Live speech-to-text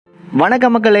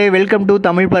வணக்கம் மக்களே, welcome to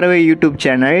Tamil பறவை யூடியூப்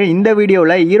சேனல். இந்த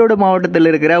வீடியோவில் ஈரோடு மாவட்டத்தில்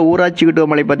இருக்கிற ஊராட்சிக்குட்ட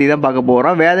மலை பற்றி தான் பார்க்க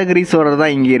போகிறோம். வேதகிரீஸ்வரர்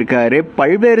தான் இங்கே இருக்காரு.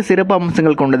 பல்வேறு சிறப்பு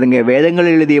அம்சங்கள் கொண்டதுங்க. வேதங்கள்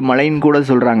எழுதிய மலைன்னு கூட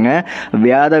சொல்கிறாங்க.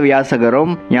 வேத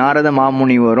வியாசகரும் ஞாரத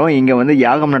மாமுனிவரும் இங்கே வந்து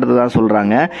யாகம் நடத்ததான்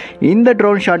சொல்கிறாங்க. இந்த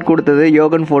ட்ரோன் ஷாட் கொடுத்தது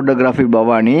யோகன் ஃபோட்டோகிராஃபி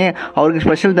பவானி. அவருக்கு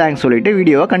ஸ்பெஷல் தேங்க்ஸ் சொல்லிட்டு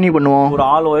வீடியோவை கண்டினியூ பண்ணுவோம். ஒரு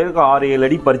ஆள் உயருக்கு 6-7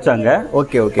 அடி பறிச்சாங்க.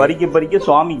 ஓகே பறிக்க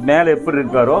சுவாமி மேலே எப்படி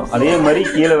இருக்காரோ அதே மாதிரி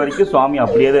கீழே வரைக்கும் சுவாமி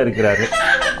அப்படியே தான் இருக்கிறாரு.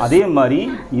 அதே மாதிரி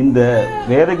இந்த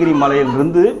வேதகிரி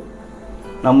மலையிலிருந்து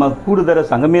நம்ம கூடுதர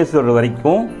சங்கமேஸ்வரர்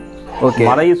வரைக்கும்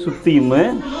மலையை சுத்தியும்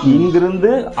இங்கிருந்து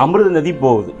அமிர்த நதி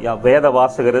போகுது. வேத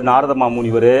வாசகர், நாரத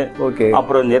மாமுனிவர்,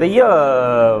 அப்புறம் நிறைய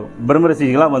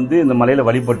பிரம்மரிஷிகள்லாம் வந்து இந்த மலையில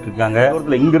வழிபட்டு இருக்காங்க.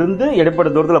 இங்கிருந்து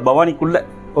இடைப்பட்ட தூரத்துல பவானிக்குள்ள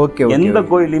எந்த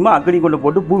கோயிலையுமே அக்னி கொண்டு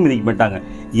போட்டு பூ மிதிக்க மாட்டாங்க.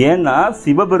 ஏன்னா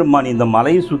சிவபெருமான் இந்த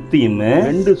மலையை சுத்தியும்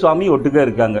 2 சுவாமி ஒட்டுக்க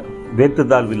இருக்காங்க,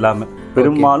 வேற்றுதாழ்வு இல்லாம,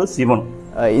 பெருமாளும் சிவனும்.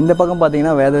 இந்த பக்கம்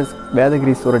பார்த்தீங்கன்னா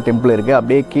வேதகிரீஸ்வரர் டெம்பிள் இருக்குது.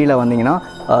 அப்படியே கீழே வந்தீங்கன்னா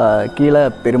கீழே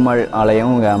பெருமாள்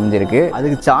ஆலயம் இங்கே அமைஞ்சிருக்கு.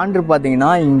 அதுக்கு சான்று பார்த்தீங்கன்னா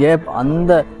இங்கே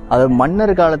அது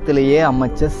மன்னர் காலத்திலேயே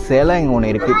அமைச்ச சிலை இங்கே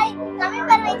ஒன்று இருக்குது.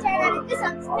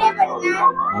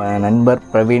 நண்பர்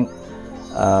பிரவீன்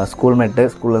ஸ்கூல்மேட்டு,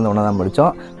 ஸ்கூல்லேருந்து ஒன்றா தான்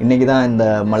படித்தோம். இன்றைக்கி தான் இந்த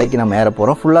மலைக்கு நம்ம ஏற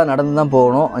போகிறோம். ஃபுல்லாக நடந்து தான்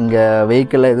போகணும். இங்கே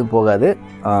வெஹிக்கிளில் எதுவும் போகாது,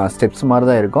 ஸ்டெப்ஸ்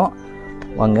மாதிரி தான் இருக்கும்.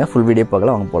 வாங்க ஃபுல் வீடியோ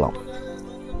பார்க்கலாம், வாங்க போகலாம்.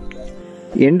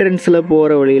 என்ட்ரன்ஸில்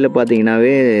போகிற வழியில்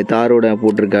பார்த்தீங்கன்னாவே தாரோட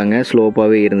போட்டிருக்காங்க,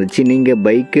 ஸ்லோப்பாகவே இருந்துச்சு. நீங்கள்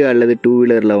பைக்கு அல்லது 2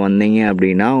 வீலரில் வந்தீங்க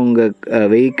அப்படின்னா உங்கள்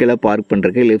வெஹிக்கிளை பார்க்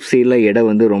பண்ணுறதுக்கு லெஃப்ட் சைடில் இடம்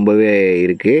வந்து ரொம்பவே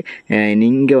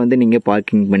இருக்குது. நீங்கள்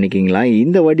பார்க்கிங் பண்ணிக்கிங்களா.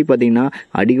 இந்த வாட்டி பார்த்தீங்கன்னா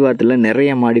அடிவாரத்தில்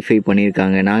நிறைய மாடிஃபை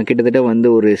பண்ணியிருக்காங்க. நான் கிட்டத்தட்ட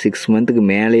வந்து ஒரு 6 மந்த்துக்கு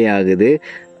மேலே ஆகுது.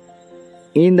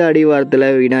 இந்த அடிவாரத்தில்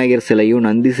விநாயகர் சிலையும்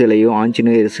நந்தி சிலையும்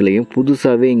ஆஞ்சநேயர் சிலையும்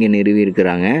புதுசாகவே இங்கே நிறுவி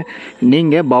இருக்கிறாங்க.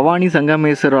 நீங்கள் பவானி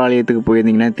சங்கமேஸ்வரர் ஆலயத்துக்கு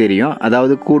போயிருந்தீங்கன்னா தெரியும்,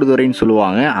 அதாவது கூடுதுறைன்னு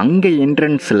சொல்லுவாங்க. அங்கே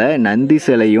என்ட்ரன்ஸில் நந்தி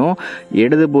சிலையும்,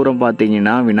 இடதுபுறம்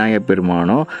பார்த்தீங்கன்னா விநாயகர்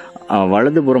பெருமானும்,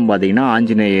 வலதுபுறம் பார்த்தீங்கன்னா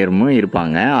ஆஞ்சநேயரும்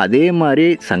இருப்பாங்க. அதே மாதிரி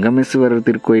சங்கமேஸ்வரர்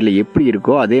திருக்கோயிலில் எப்படி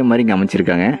இருக்கோ அதே மாதிரி இங்கே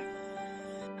அமைச்சிருக்காங்க.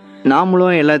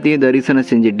 நாமளும் எல்லாத்தையும் தரிசனம்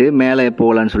செஞ்சுட்டு மேலே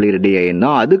போகலான்னு சொல்லி ரெடி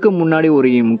ஆகியிருந்தோம். அதுக்கு முன்னாடி ஒரு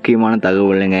முக்கியமான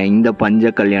தகவலுங்க. இந்த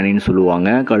பஞ்ச கல்யாணின்னு சொல்லுவாங்க,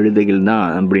 கழுதைகள் தான்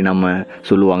அப்படி நம்ம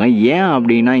சொல்லுவாங்க. ஏன்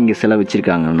அப்படின்னா இங்கே சிலை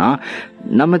வச்சுருக்காங்கன்னா,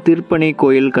 நம்ம திருப்பணி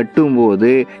கோயில்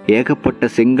கட்டும்போது ஏகப்பட்ட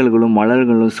செங்கல்களும்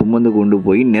மலர்களும் சுமந்து கொண்டு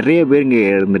போய் நிறைய பேர் இங்கே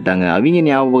இறந்துட்டாங்க. அவங்க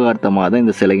ஞாபகார்த்தமாக தான்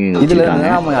இந்த சிலைங்க. இதில்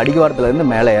நம்ம அடிவாரத்துலேருந்து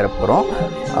மேலே ஏற போகிறோம்.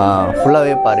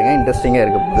 ஃபுல்லாகவே பாருங்கள், இன்ட்ரெஸ்டிங்காக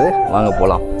இருக்க போது. வாங்க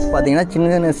போகலாம். பார்த்தீங்கன்னா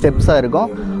சின்ன சின்ன ஸ்டெப்ஸாக இருக்கும்,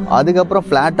 அதுக்கப்புறம்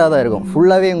ஃப்ளாட்டாக தான் இருக்கும்.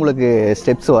 ஃபுல்லாகவே உங்களுக்கு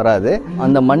ஸ்டெப்ஸ் வராது.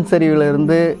 அந்த மண்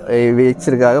சரிவிலேருந்து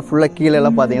வச்சுருக்காங்க. ஃபுல்லாக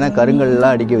கீழெல்லாம் பார்த்தீங்கன்னா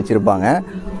கருங்கல்லாம் அடுக்கி வச்சுருப்பாங்க.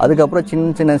 அதுக்கப்புறம்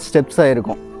சின்ன சின்ன ஸ்டெப்ஸாக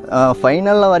இருக்கும்.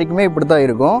 ஃபைனலில் வரைக்குமே இப்படி தான்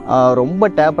இருக்கும். ரொம்ப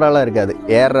டேப்பராலாம் இருக்காது.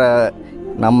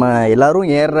 நம்ம எல்லோரும்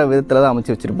ஏறுற விதத்தில் தான்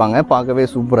அமைச்சு வச்சுருப்பாங்க. பார்க்கவே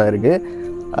சூப்பராக இருக்குது.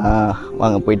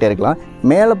 வாங்க போயிட்டே இருக்கலாம்.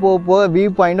 மேலே போக போக வியூ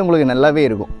பாயிண்ட் உங்களுக்கு நல்லாவே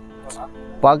இருக்கும்,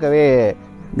 பார்க்கவே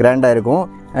கிராண்டாக இருக்கும்.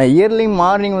 இயர்லி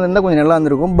மார்னிங் வந்திருந்தால் கொஞ்சம் நல்லா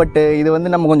இருந்திருக்கும். பட் இது வந்து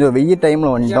நம்ம கொஞ்சம் வெயில்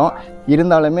டைமில் வந்துட்டோம்.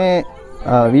 இருந்தாலுமே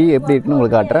வியூ எப்படி இருக்குன்னு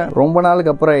உங்களுக்கு காட்டுறேன். ரொம்ப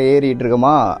நாளுக்கு அப்புறம் ஏறிட்டு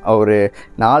இருக்கோமா, ஒரு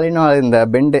 4 நாள் இந்த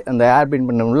பெண்டு, அந்த ஏர் பெயிண்ட்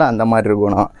பண்ணணும்ல, அந்த மாதிரி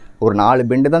இருக்கணும். ஒரு 4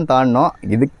 பெண்டு தான் தாண்டினோம்.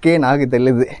 இதுக்கே நாக்கு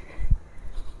தெல்லுது.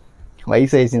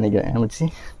 வயசாகிடுச்சு நினைக்கிறேன். அமைச்சு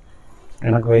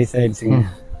எனக்கு வயசாகிடுச்சுங்க.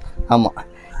 ஆமாம்,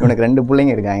 இவனுக்கு 2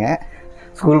 பிள்ளைங்க இருக்காங்க,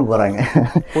 ஸ்கூல் போகிறாங்க.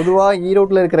 பொதுவாக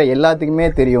ஈரோட்டில் இருக்கிற எல்லாத்துக்குமே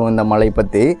தெரியும் இந்த மலை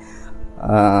பற்றி.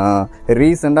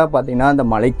 ரீசெண்டாக பார்த்திங்கன்னா இந்த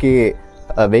மலைக்கு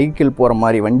வெஹிக்கிள் போகிற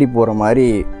மாதிரி, வண்டி போகிற மாதிரி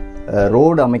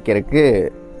ரோடு அமைக்கிறதுக்கு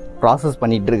ப்ராசஸ்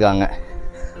பண்ணிகிட்ருக்காங்க.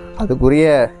 அதுக்குரிய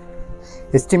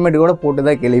எஸ்டிமேட் கூட போட்டு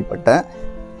தான் கேள்விப்பட்டேன்.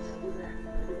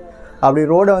 அப்படி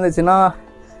ரோடு வந்துச்சுன்னா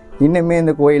இன்னுமே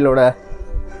இந்த கோயிலோட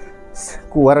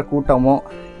வர கூட்டமும்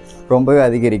ரொம்பவே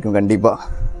அதிகரிக்கும். கண்டிப்பாக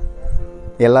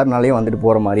எல்லாருனாலையும் வந்துட்டு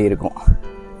போகிற மாதிரி இருக்கும்.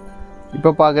 இப்போ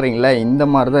பார்க்குறீங்களா, இந்த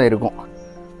மாதிரி தான் இருக்கும்.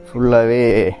 ஃபுல்லாகவே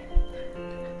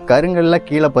கருங்கல்லாம்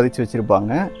கீழே பதிச்சு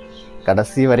வச்சுருப்பாங்க.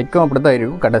 கடைசி வரைக்கும் அப்படி தான்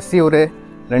இருக்கும். கடைசி ஒரு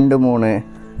 2-3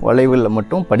 வளைவுகளில்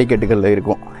மட்டும் படிக்கட்டுகளில்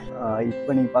இருக்கும். இப்போ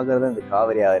நீங்கள் பார்க்குறது இந்த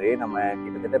காவிரி ஆறு. நம்ம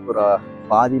கிட்டத்தட்ட ஒரு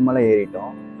பாதி மலை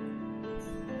ஏறிட்டோம்.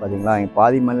 பார்த்தீங்களா, இங்கே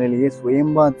பாதி மலையிலேயே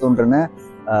சுயம்பா தோன்றின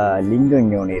லிங்கம்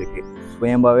இங்கே ஒன்று இருக்குது.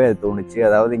 சுயம்பாவே அது தோணுச்சு.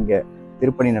 அதாவது இங்கே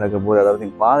திருப்பணி நடக்கும் போது, அதாவது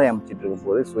இங்கே பாதை அமைச்சிட்டு இருக்கும்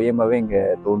போது சுயம்பாவே இங்கே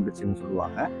தோன்றுச்சுன்னு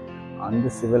சொல்லுவாங்க. அந்த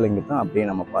சிவலிங்கத்தை அப்படியே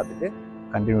நம்ம பார்த்துட்டு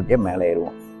கண்டினியூட்டியாக மேலே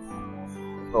ஏறுவோம்.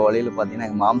 இப்போ வழியில் பார்த்தீங்கன்னா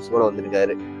எங்கள் மாம்ஸ் கூட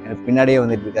வந்திருக்காரு. எனக்கு பின்னாடியே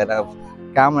வந்துட்டு இருக்காரு.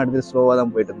 கேமரா எடுத்து ஸ்லோவாக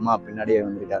தான் போயிட்டு இருந்தோமா, பின்னாடியே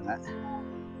வந்திருக்காங்க.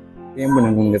 சேம்பு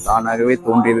இங்கே தானாகவே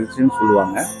தோன்றிடுச்சுன்னு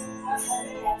சொல்லுவாங்க.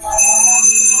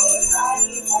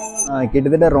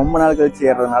 கிட்டத்தட்ட ரொம்ப நாள் கழிச்சு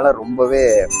ஏறுறதுனால ரொம்பவே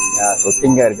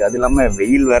சொட்டிங்காக இருக்குது. அது இல்லாமல்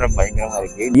வெயில் வேறு பயங்கரமாக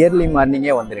இருக்குது. இயர்லி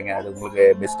மார்னிங்கே வந்துடுங்க, அது உங்களுக்கு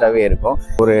பெஸ்ட்டாகவே இருக்கும்.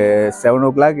 ஒரு 7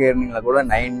 o'clock ஏறினீங்களா கூட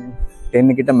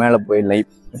 9-10 கிட்ட மேலே போயிடலாம்.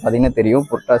 பார்த்தீங்கன்னா தெரியும்,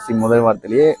 புரட்டாசி முதல்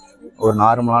வாரத்திலேயே ஒரு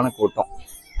நார்மலான கூட்டம்.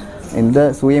 இந்த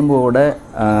சுயம்புவோட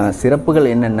சிறப்புகள்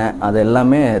என்னென்ன அது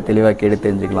எல்லாமே தெளிவாக கேட்டு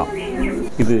தெரிஞ்சுக்கலாம்.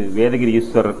 இது வேதகிரி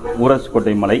ஈஸ்வரர்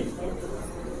ஊராட்சிக்கோட்டை மலை.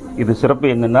 இது சிறப்பு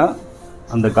என்னென்னா,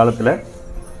 அந்த காலத்தில்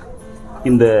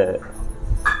இந்த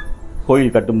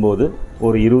கோயில் கட்டும்போது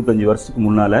ஒரு 25 வருஷத்துக்கு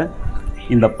முன்னால்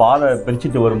இந்த பாதை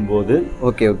பிரிச்சுட்டு வரும்போது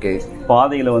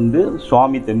பாதையில் வந்து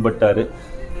சுவாமி தென்பட்டார்,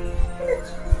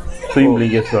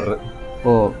 சுயம்புலிங்கேஸ்வரர்.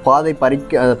 பாதை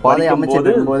பாதை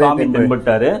அமைச்சது சுவாமி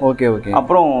தென்பட்டாரு.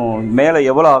 அப்புறம் மேலே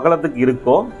எவ்வளோ அகலத்துக்கு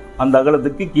இருக்கோ அந்த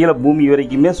அகலத்துக்கு கீழே பூமி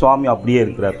வரைக்குமே சுவாமி அப்படியே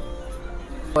இருக்கிறார்.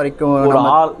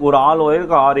 ஒரு ஆள்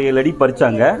உயருக்கு 6-7 அடி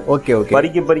பறிச்சாங்க.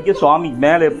 பறிக்க சுவாமி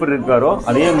மேல எப்படி இருக்காரோ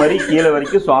அதே மாதிரி கீழே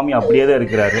வரைக்கும் சுவாமி அப்படியே தான்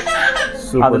இருக்கிறாரு.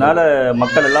 அதனால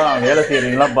மக்கள் எல்லாம் வேலை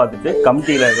செய்யறவங்கலாம் பார்த்துட்டு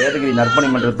கமிட்டியில வேதகிரி நற்பணி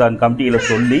மன்றத்தான் கமிட்டியில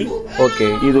சொல்லி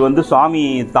இது வந்து சுவாமி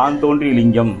தான் தோன்றிய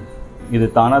லிங்கம், இது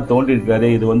தானா தோன்றி இருக்காரு,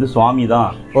 இது வந்து சுவாமி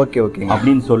தான்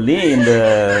அப்படின்னு சொல்லி இந்த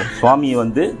சுவாமியை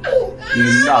வந்து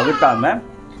அகட்டாம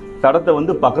தடத்தை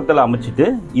வந்து பக்கத்தில் அமைச்சிட்டு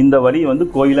இந்த வழி வந்து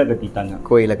கோயிலாக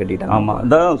கட்டிட்டாங்க. ஆமாம்,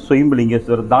 அதான்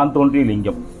சுயம்புலிங்கேஸ்வரர் தான் தோன்றிய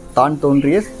லிங்கம், தான்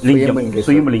தோன்றிய லிங்கம்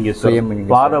சுயம்புலிங்கேஸ்வரர்.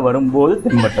 பாதை வரும்போது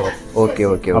தென்பட்டவர்.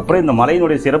 அப்புறம் இந்த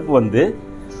மலையினுடைய சிறப்பு வந்து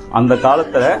அந்த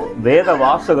காலத்துல வேத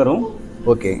வாசகரும்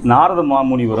நாரத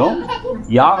மாமுனிவரும்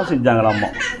யாகம் செஞ்சாங்களாமா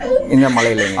இந்த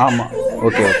மலையில. ஆமா,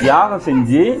 யாகம்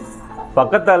செஞ்சு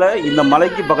பக்கத்தால இந்த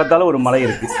மலைக்கு பக்கத்தால ஒரு மலை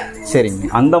இருக்கு. சரிங்க,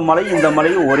 அந்த மலை இந்த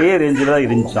மலையும் ஒரே ரேஞ்சில் தான்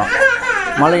இருந்துச்சான்.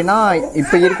 மலைனா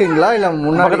இப்ப இருக்குங்களா இல்ல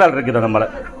முன்னாடி இருக்குது அந்த மலை?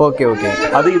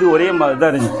 அது இது ஒரே மாதிரி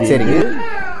தான் இருந்துச்சு. சரிங்க,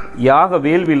 யாக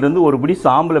வேள்வியிலிருந்து ஒரு பிடி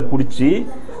சாம்பலை பிடிச்சி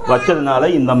வச்சதுனால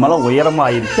இந்த மலை உயரமா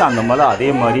ஆயிடுச்சு. அந்த மலை அதே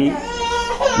மாதிரி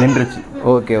நின்றுச்சு.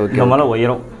 இந்த மலை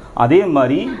உயரம். அதே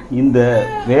மாதிரி இந்த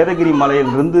வேதகிரி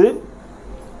மலையிலிருந்து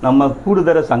நம்ம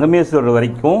கூடுதர சங்கமேஸ்வரர்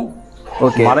வரைக்கும்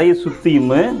மலையை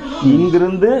சுத்தியும்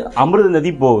இங்கிருந்து அமிர்த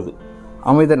நதி போகுது.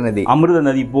 அமிர்த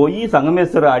நதி போய்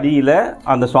சங்கமேஸ்வரர் அடியில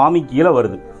அந்த சுவாமி கீழே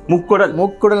வருது.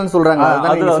 முக்குடல் சொல்றாங்க.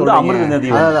 அதுல வந்து அமிர்த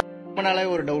நதி. ரொம்ப நாளே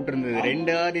ஒரு டவுட் இருந்தது,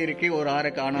 2 ஆறு இருக்கு, ஒரு ஆறு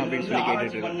காணும் அப்படின்னு சொல்லி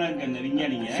கேட்டுட்டு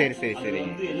விஞ்ஞானிங்க. சரி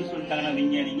என்ன சொல்லிட்டாங்கன்னா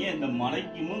விஞ்ஞானிங்க, இந்த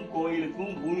மலைக்கும்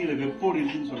கோயிலுக்கும் பூமியில வெப்போடு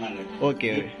இருக்குன்னு சொன்னாங்க.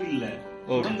 இல்ல,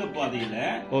 சுரங்க பாதையில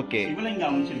சிவலிங்கம்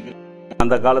அமைச்சிருக்கு.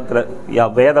 அந்த காலத்துல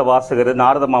வேத வாசகர்,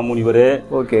 நாரத மாமுனிவர்,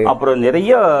 அப்புறம்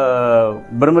நிறைய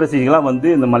பிரம்மரிஷிகள்லாம் வந்து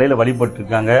இந்த மலையில வழிபட்டு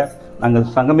இருக்காங்க. நாங்க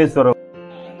சங்கமேஸ்வரர்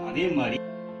அதே மாதிரி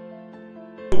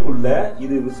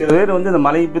இது சில பேர் வந்து இந்த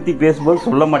மலையை பத்தி பேசும்போது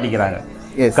சொல்ல மாட்டேங்கிறாங்க.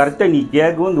 கரெக்டா நீ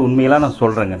கேட்கவும் இந்த உண்மையெல்லாம் நான்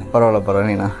சொல்றேங்க.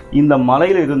 பரவாயில்ல. இந்த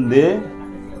மலையில இருந்து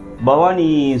பவானி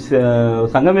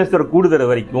சங்கமேஸ்வரர் கூடுதர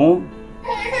வரைக்கும்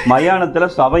மயானத்துல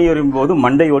சபை எறும்போது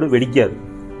மண்டையோடு வெடிக்காது.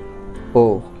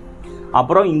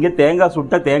 அப்புறம் இங்க தேங்காய்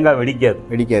சுட்டா தேங்காய்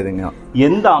வெடிக்காதுங்க.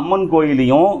 எந்த அம்மன்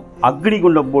கோயிலையும் அக்னி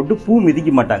குண்டம் போட்டு பூ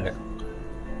மிதிக்க மாட்டாங்க.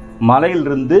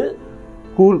 மலையிலிருந்து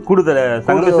கூடுதல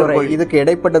சங்கமேஸ்வரர் கோயில் இதுக்கு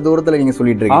இடைப்பட்ட தூரத்துல நீங்க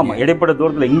சொல்லிட்டு இருக்கீங்க. ஆமா, இடைப்பட்ட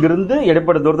தூரத்துல, இங்கிருந்து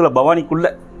இடைப்பட்ட தூரத்துல பவானிக்குள்ள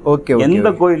எந்த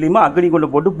கோயிலையுமே அக்னி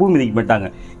குண்டம் போட்டு பூ மிதிக்க மாட்டாங்க.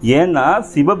 ஏன்னா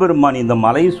சிவபெருமான் இந்த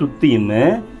மலையை சுத்தியும்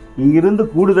இங்கிருந்து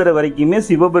கூடுதர வரைக்குமே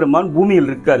சிவபெருமான் பூமியில்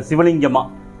இருக்காரு சிவலிங்கமா.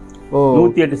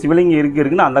 108 சிவலிங்கம்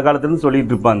இருக்குன்னு அந்த காலத்துல இருந்து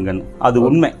சொல்லிட்டு இருப்பாங்க. அது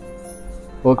உண்மை.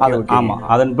 ஆமா,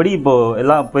 அதன்படி இப்போ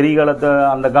எல்லாம் பெரிய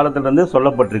அந்த காலத்துல இருந்து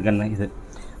சொல்லப்பட்டிருக்கேன்னு இது.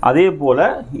 அதே போல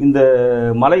இந்த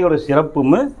மலையோட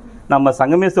சிறப்பும் நம்ம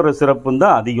சங்கமேஸ்வரர் சிறப்பும்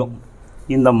தான் அதிகம்.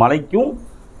 இந்த மலைக்கும்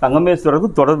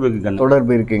சங்கமேஸ்வரருக்கும்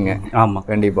தொடர்பு இருக்குங்க. ஆமா,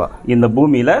 கண்டிப்பா. இந்த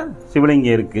பூமியில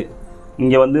சிவலிங்கம் இருக்கு.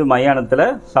 இங்க வந்து மயானத்துல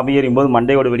சமையறியும் போது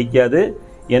மண்டையோடு வெடிக்காது.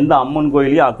 எந்த அம்மன்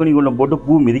கோயிலையும் அக்னி குண்டம் போட்டு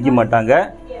பூ மிதிக்க மாட்டாங்க.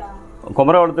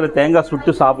 குமரவளத்துல தேங்காய்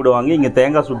சுட்டு சாப்பிடுவாங்க. இங்க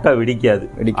தேங்காய் சுட்டா வெடிக்காது.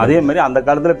 அதே மாதிரி அந்த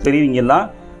காலத்துல பெரியவங்க எல்லாம்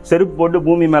செருப்பு போட்டு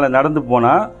பூமி மேல நடந்து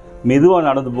போனா மெதுவா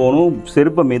நடந்து போகணும்,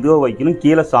 செருப்பை மெதுவா வைக்கணும்,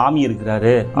 கீழே சாமி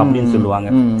இருக்கிறாரு அப்படின்னு சொல்லுவாங்க.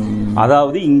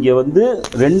 அதாவது இங்க வந்து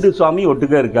 2 சுவாமி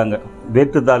ஒட்டுக்க இருக்காங்க,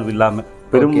 வேற்றுத்தாழ்வு இல்லாம,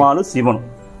 பெருமாளும் சிவனும்.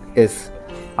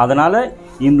 அதனால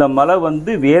இந்த மலை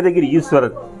வந்து வேதகிரி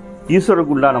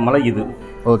ஈஸ்வரருக்கு உண்டான மலை இது.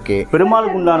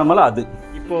 பெருமாளுக்கு உண்டான மலை அது.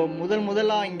 இப்போ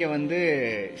முதலா இங்க வந்து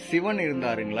சிவன்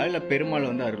இருந்தாருங்களா இல்ல பெருமாள்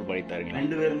வந்து அருள் பாலித்தாருங்களா?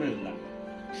 2 பேருமே இருந்தாங்க.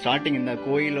 ஸ்டார்டிங் இந்த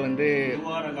கோயில் வந்து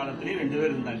காலத்திலேயே 2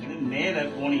 பேர் இருந்தாங்க. மேல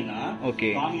போனீங்கன்னா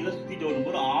சாமியில சுத்திட்டு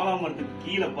வரும்போது ஆலாமரத்துக்கு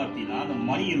கீழே பாத்தீங்கன்னா அந்த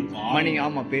மணி இருக்கும். மணி,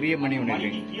 ஆமா, பெரிய மணி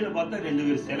ஒண்ணு. கீழே பார்த்தா 2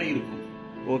 பேர் சிலை இருக்கும்.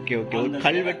 ஒரு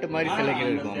கல்வெட்டு மாதிரி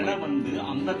சிலைகள் இருக்கும். சிலை வந்து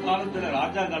அந்த காலத்துல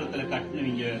ராஜா காலத்துல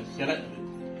கட்டினவங்க சிலை,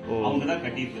 அவங்கதான்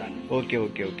கட்டியிருக்காங்க.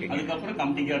 அதுக்கப்புறம்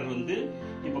கமிட்டிக்காரர் வந்து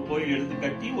இப்ப கோயில் எடுத்து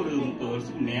கட்டி ஒரு 30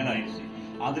 வருஷத்துக்கு மேல ஆயிடுச்சு.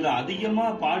 அதுல அதிகமா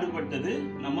பாடுபட்டது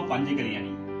நம்ம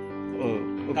பஞ்சகல்யாணி.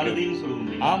 கழுதைன்னு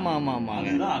சொல்லுவோம். ஆமா ஆமா ஆமா,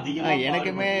 அதுதான் அதிகமா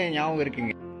எனக்குமே ஞாபகம்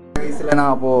இருக்குங்க. வயசுல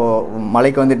நான் அப்போ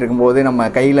மலைக்கு வந்துட்டு இருக்கும்போது நம்ம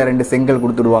கையில 2 செங்கல்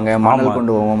கொடுத்துடுவாங்க, மணல்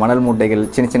கொண்டு போவோம், மணல் மூட்டைகள்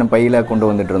சின்ன சின்ன பையில கொண்டு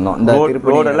வந்துட்டு இருந்தோம். இந்த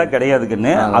ரோடெல்லாம்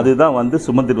கிடையாதுக்குன்னு அதுதான் வந்து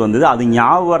சுமந்துட்டு வந்தது. அது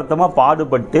ஞாபகார்த்தமா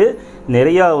பாடுபட்டு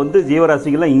நிறைய வந்து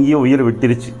ஜீவராசிகள்லாம் இங்கேயும் உயிர்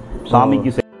விட்டுருச்சு.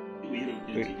 சாமிக்கு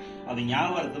அது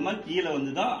ஞாபகார்த்தமா கீழே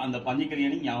வந்துதான் அந்த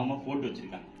பஞ்சக்கல்யாணி ஞாபகமா போட்டு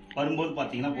வச்சிருக்காங்க. வரும்போது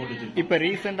பாத்தீங்கன்னா போட்டு வச்சிருக்காங்க. இப்ப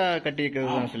ரீசெண்டா கட்டி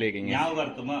இருக்கிறது சொல்லிருக்கீங்க,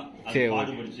 ஞாபகார்த்தமா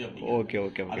பாடுபடுச்சு. Okay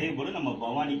okay. அதே போல நம்ம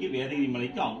பவானிக்கு வேதகிரி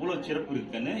மலைக்கு அவ்வளவு சிறப்பு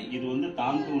இருக்குன்னு இது வந்து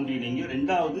தான் தோன்றினீங்க.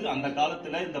 2வது அந்த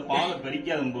காலத்துல இந்த பாறை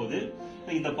பறிக்காத போது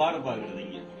இந்த பாறை பாருங்க,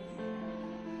 இங்க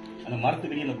அந்த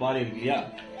மரத்துக்கடி அந்த பாறை இருக்கு இல்லையா?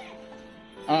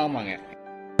 ஆமாங்க,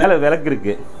 மேல விளக்கு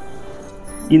இருக்கு.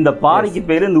 இந்த பாறைக்கு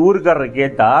பேரு இந்த ஊருக்காரரை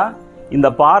கேட்டா இந்த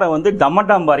பாறை வந்து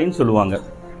டமட்டாம்பாறைன்னு சொல்லுவாங்க.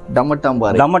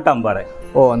 டமட்டாம்பாறை.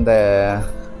 ஓ, அந்த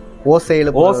ஓசை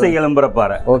எழும்புற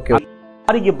பாறை. ஓகே.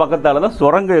 பாறைக்கு பக்கத்தாலதான்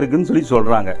சுரங்கம் இருக்குன்னு சொல்லி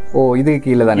சொல்றாங்க. ஓ, இதுக்கு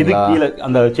கீழே தான், இது கீழே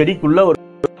அந்த செடிக்குள்ள ஒரு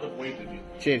போயிட்டு இருக்கு.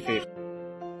 சரி சரி.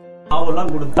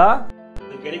 அவெல்லாம் கொடுத்தா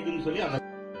கிடைக்கும்னு சொல்லி அந்த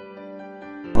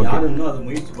யாரும் இன்னும் அதை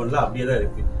முயற்சி பண்ணல, அப்படியேதான்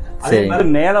இருக்கு. அதே மாதிரி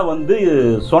மேல வந்து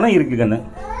சொனை இருக்கு கண்ணு,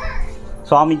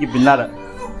 சுவாமிக்கு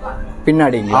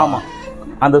பின்னாடி. ஆமா,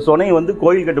 அந்த சொனையை வந்து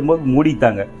கோயில் கட்டும்போது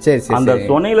மூடிட்டாங்க. அந்த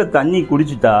சொனையில தண்ணி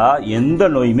குடிச்சுட்டா எந்த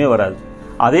நோயுமே வராது.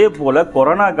 அதே போல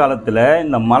கொரோனா காலத்துல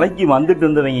இந்த மலைக்கு வந்துட்டு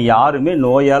இருந்தவங்க யாருமே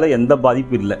நோயால எந்த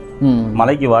பாதிப்பு இல்லை.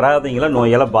 மலைக்கு வராதவங்கள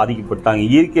நோயால பாதிக்கப்பட்டாங்க.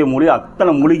 இயற்கை மூலிகை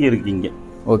அத்தனை மூலிகை இருக்கீங்க.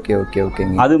 Okay okay okay.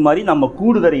 அது மாதிரி நம்ம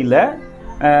கூடுதறையில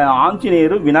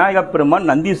ஆஞ்சநேயர், விநாயகப் பெருமான்,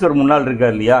 நந்தீஸ்வரர் முன்னால்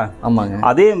இருக்காரு இல்லையா? ஆமாங்க.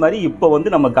 அதே மாதிரி இப்ப வந்து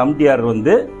நம்ம கமிட்டியார்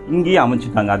வந்து இங்கேயே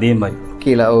அமைச்சுட்டாங்க. அதே மாதிரி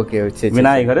கீழே. ஓகே,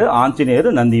 விநாயகர், ஆஞ்சநேயர்,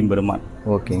 நந்தியும் பெருமான்.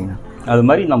 ஓகேங்க. அது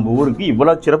மாதிரி நம்ம ஊருக்கு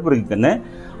இவ்வளவு சிறப்பு இருக்குன்னு.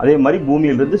 அதே மாதிரி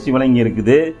பூமியிலிருந்து சிவலிங்கம்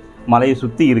இருக்குது, மலையை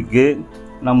சுத்தி இருக்கு.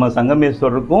 நம்ம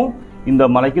சங்கமேஸ்வரருக்கும் இந்த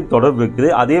மலைக்கு தொடர்பு இருக்குது.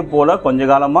 அதே போல கொஞ்ச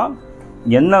காலமா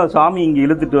என்ன சாமி இங்க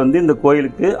இழுத்துட்டு வந்து இந்த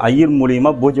கோயிலுக்கு ஐயர்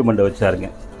மூலியமா பூஜை பண்ண வச்சாருங்க.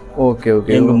 Okay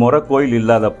okay. எங்க முறை கோயில்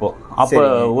இல்லாதப்போ அப்ப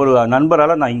ஒரு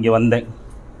நண்பரால நான் இங்க வந்தேன்.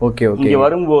 Okay okay. இங்க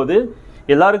வரும்போது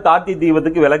எல்லாரும் கார்த்திகை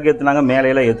தீபத்துக்கு விளக்கு ஏத்துனாங்க,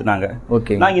 மேலையில ஏத்துனாங்க.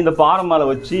 ஓகே. நாங்க இந்த பாறைமாலை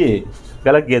வச்சு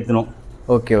விளக்கு ஏத்தணும்.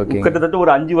 Okay okay. கிட்டத்தட்ட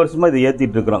ஒரு 5 வருஷமா இதை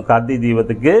ஏத்திட்டு இருக்கிறோம் கார்த்திகை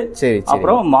தீபத்துக்கு.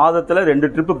 அப்புறம் மாதத்துல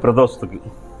 2 ட்ரிப் பிரதோஷத்துக்கு.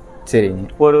 சரிங்க.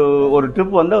 ஒரு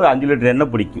ட்ரிப் வந்து ஒரு 5 லிட்டர்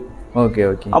எண்ணெய் பிடிக்கும். Okay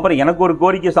okay. அப்புறம் எனக்கு ஒரு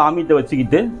கோரிக்கை சாமிகிட்ட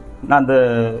வச்சுக்கிட்டு நான் அந்த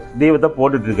தீபத்தை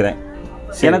போட்டுட்டு இருக்கிறேன்.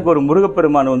 எனக்கு ஒரு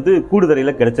முருகப்பெருமான் வந்து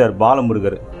கூடுதறையில கிடைச்சாரு,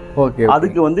 பாலமுருகர்.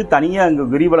 அதுக்கு வந்து தனியா அங்க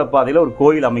கிரிவல பாதையில ஒரு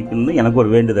கோயில் அமைக்கணும்னு எனக்கு ஒரு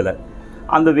வேண்டுதலை.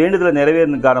 அந்த வேண்டுதலை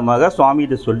நிறைவேறின காரணமாக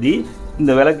சுவாமிகிட்ட சொல்லி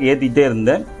இந்த விளக்கு ஏத்திட்டே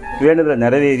இருந்தேன். வேண்டுதலை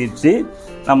நிறைவேறிச்சு.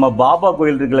 நம்ம பாபா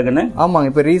கோயில் இருக்குல்லங்கன்னு. ஆமாங்க,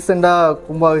 இப்ப ரீசெண்டா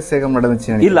கும்பாபிஷேகம்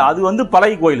நடந்துச்சு. இல்ல, அது வந்து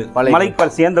பழைய கோயில்,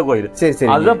 மலைக்கு சேர்ந்த கோயில். சரி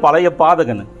சரி. அதுதான் பழைய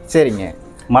பாதகன்னு. சரிங்க.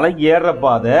 மலைக்கு ஏறுற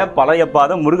பாதை பழைய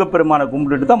பாதை. முருகப்பெருமானை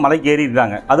கும்பிட்டு தான் மலைக்கு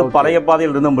ஏறிடுறாங்க. அது பழைய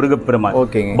பாதையில் இருந்த முருகப்பெருமான்.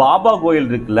 பாபா கோயில்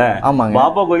இருக்குல்ல,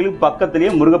 பாபா கோயிலுக்கு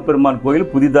பக்கத்திலேயே முருகப்பெருமான்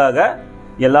கோயில் புதிதாக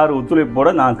எல்லாரும்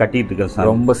ஒத்துழைப்போட நான் கட்டிட்டு இருக்கேன் சார்.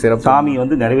 ரொம்ப சிறப்பு. சாமி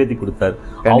வந்து நிறைவேற்றி கொடுத்தாரு.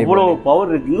 அவ்வளவு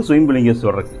பவர் இருக்குங்க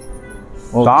சுயம்புலிங்கேஸ்வரருக்கு.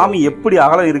 சாமி எப்படி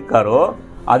அகலம் இருக்காரோ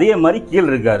அதே மாதிரி கீழே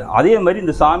இருக்காரு. அதே மாதிரி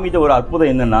இந்த சாமிகிட்ட ஒரு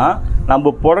அற்புதம் என்னன்னா,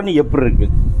 நம்ம புடனி எப்படி இருக்கு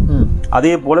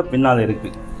அதே போல பின்னால இருக்கு.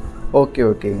 Okay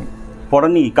okay.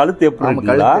 புடனி கழுத்து எப்படி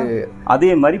இருக்குங்களா அதே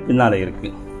மாதிரி பின்னால இருக்கு.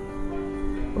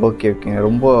 Okay okay.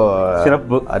 ரொம்ப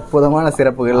சிறப்பு, அற்புதமான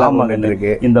சிறப்புகள்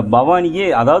இருக்கு இந்த பவானியே.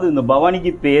 அதாவது இந்த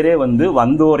பவானிக்கு பேரே வந்து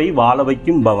வந்தோரை வாழ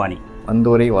வைக்கும் பவானி.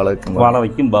 வந்தோரை வாழ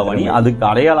வைக்கும் பவானி. அதுக்கு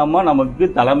அடையாளமா நமக்கு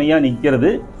தலைமையா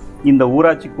நிக்கிறது இந்த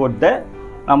ஊராட்சிக்கோட்டை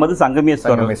நமது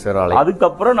சங்கமேஸ்வரர்.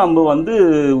 அதுக்கப்புறம் நம்ம வந்து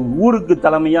ஊருக்கு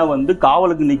தலைமையா வந்து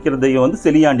காவலுக்கு நிக்கிறதையும் வந்து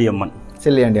செலியாண்டி அம்மன்.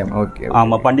 ஓகே.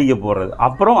 ஆமா, பண்டிகை போடுறது.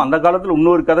 அப்புறம் அந்த காலத்துல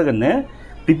இன்னொரு கதை கண்ணு,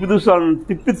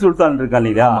 திப்பு சுல்தான் இருக்கான்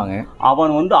இல்லையா,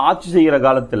 அவன் வந்து ஆட்சி செய்யற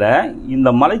காலத்துல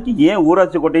இந்த மலைக்கு ஏன்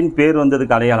ஊராட்சிக்கோட்டைன்னு பேர்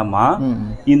வந்ததுக்கு அடையாளமா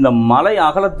இந்த மலை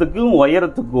அகலத்துக்கும்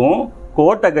உயரத்துக்கும்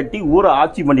கோட்டை கட்டி ஊரை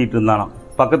ஆட்சி பண்ணிட்டு இருந்தானாம்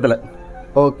பக்கத்துல.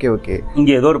 Okay okay.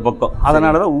 இங்க ஏதோ ஒரு பக்கம்,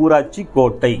 அதனாலதான் ஊராட்சி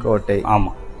கோட்டை.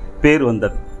 ஆமா, பேர்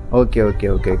வந்தது. Okay okay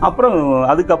okay. அப்புறம்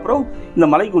அதுக்கப்புறம் இந்த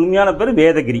மலைக்கு உண்மையான பேர்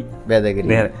வேதகிரி.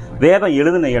 வேதம்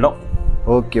எழுதின இடம்.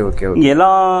 Okay okay. இங்க எல்லா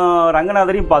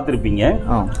ரங்கநாதரையும் பார்த்திருப்பீங்க.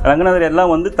 ரங்கநாதர்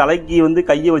எல்லாம் வந்து தலைக்கு வந்து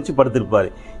கையை வச்சு படுத்திருப்பாரு.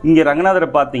 இங்க ரங்கநாதரை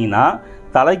பாத்தீங்கன்னா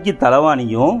தலைக்கு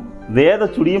தலவாணியும் வேத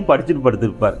சுடியும் படிச்சுட்டு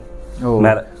படுத்திருப்பாரு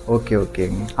மேல. Okay okay.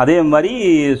 அதே மாதிரி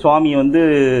சுவாமி வந்து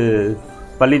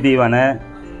பள்ளி தெய்வான,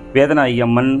 வேதநாயகி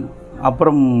அம்மன்,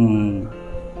 அப்புறம்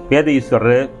வேத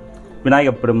ஈஸ்வரர்,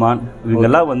 விநாயகப் பெருமான்,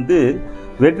 இவங்கெல்லாம் வந்து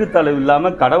வேற்றுத்தளவு இல்லாம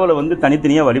கடவுளை வந்து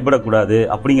தனித்தனியா வழிபடக்கூடாது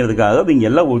அப்படிங்கிறதுக்காக இங்க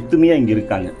எல்லாம் ஒத்துமையா இங்க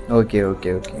இருக்காங்க. Okay okay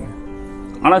okay.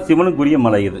 ஆனா சிவனுக்குரிய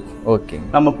மலை இது. ஓகே.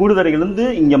 நம்ம கூடுதறையிலிருந்து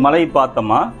இங்க மலையை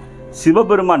பார்த்தோமா,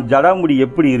 சிவபெருமான் ஜடாமுடி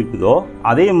எப்படி இருக்குதோ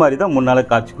அதே மாதிரிதான் முன்னால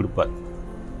காட்சி கொடுப்பார்.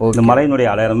 இந்த மலையினுடைய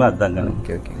அடையாளமே அதுதாங்க.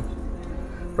 ஓகே ஓகே,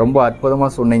 ரொம்ப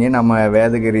அற்புதமாக சொன்னீங்க. நம்ம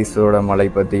வேதகிரீஸ்வரோட மலை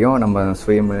பற்றியும் நம்ம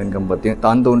சுயம்பலிங்கம் பற்றியும்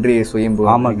தான் தோன்றிய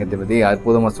சுயம்பலிங்கத்தை பற்றி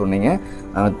அற்புதமாக சொன்னீங்க.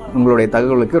 உங்களுடைய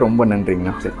தகவலுக்கு ரொம்ப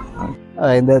நன்றிங்கண்ணா.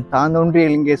 சரி, இந்த தான்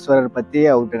தோன்றிய லிங்கேஸ்வரர் பற்றி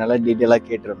அவர்கிட்ட நல்லா டீட்டெயிலாக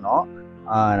கேட்டிருந்தோம்.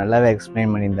 நல்லாவே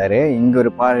எக்ஸ்பிளைன் பண்ணியிருந்தாரு. இங்கே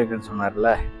ஒரு பாறை இருக்குன்னு சொன்னார்ல,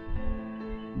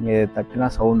 இங்கே தட்டுனா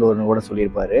சவுண்டு வரும்னு கூட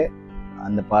சொல்லியிருப்பாரு.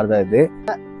 அந்த பாறை தான் இது.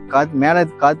 மேலே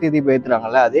கார்த்திகை தீபம்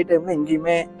ஏற்றுறாங்கல்ல, அதே டைமில்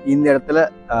இங்கேயுமே இந்த இடத்துல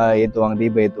ஏற்றுவாங்க,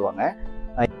 தீபம் ஏற்றுவாங்க.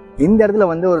 இந்த இடத்துல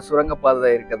வந்து ஒரு சுரங்கப்பாதை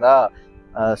இருக்கதா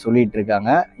சொல்லிட்டு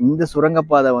இருக்காங்க. இந்த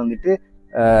சுரங்கப்பாதை வந்துட்டு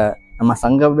நம்ம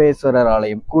சங்கமேஸ்வரர்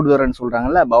ஆலயம் கூடுதுறைன்னு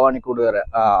சொல்றாங்கல்ல, பவானி கூடுதுறை,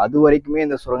 அது வரைக்குமே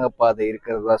இந்த சுரங்கப்பாதை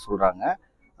இருக்கிறதா சொல்றாங்க.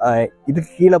 இதுக்கு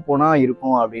கீழே போனா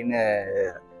இருக்கும் அப்படின்னு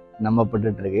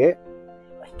நம்பப்பட்டு இருக்கு.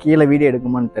 கீழே வீடியோ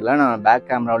எடுக்குமான்னு தெரியல, நான் பேக்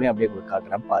கேமராவிலையும் அப்படியே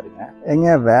காட்டுறேன் பாருங்க. எங்க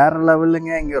வேற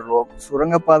லெவலுங்க, இங்க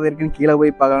சுரங்கப்பாதை இருக்குன்னு கீழே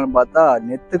போய் பார்க்கலான்னு பார்த்தா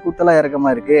நெத்து குத்தலா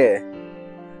இறக்கமா இருக்கு.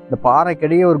 இந்த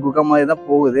பாறைக்கடியே ஒரு குகை மாதிரி தான்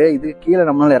போகுது. இது கீழே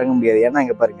நம்மளால இறங்க முடியாது. ஏன்னா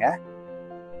இங்க பாருங்க,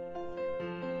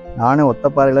 நானும்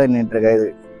ஒத்த பாறையில நின்றுட்டு இருக்கேன். இது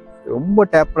ரொம்ப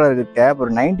டேப்பரா இருக்கு. டேப்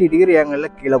ஒரு 90 டிகிரி ஆங்கிள்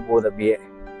கீழே போகுது அப்படியே.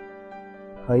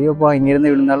 ஐயோப்பா, இங்க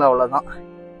இருந்து விழுந்தாலும் அவ்வளவுதான்.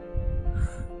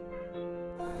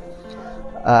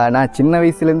 நான் சின்ன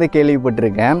வயசுலேருந்தே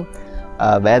கேள்விப்பட்டிருக்கேன்,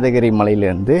 வேதகிரி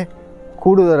மலையிலேருந்து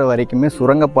கூடுதுறை வரைக்குமே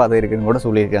சுரங்கப்பாதை இருக்குன்னு கூட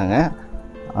சொல்லியிருக்காங்க.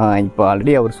 இப்போ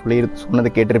ஆல்ரெடி அவர்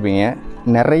சொன்னதை கேட்டிருப்பீங்க.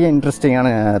 நிறைய இன்ட்ரெஸ்டிங்கான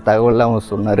தகவல்லாம் அவர்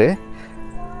சொன்னார்.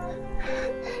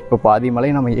 இப்போ பாதி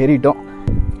மலை நம்ம ஏறிட்டோம்,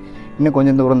 இன்னும்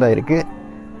கொஞ்சம் தூரம் தான் இருக்குது.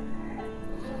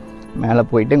 மேலே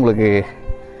போயிட்டு உங்களுக்கு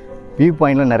வியூ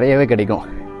பாயிண்ட்லாம் நிறையவே கிடைக்கும்.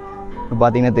 இப்போ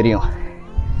பார்த்தீங்கன்னா தெரியும்.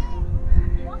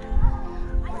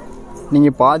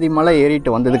 நீங்கள் பாதி மலை ஏறிட்டு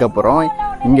வந்ததுக்கப்புறம்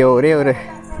இங்கே ஒரே ஒரு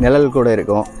நிழல் கூட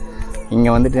இருக்கும். இங்கே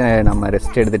வந்துட்டு நம்ம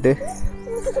ரெஸ்ட் எடுத்துகிட்டு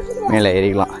மேலே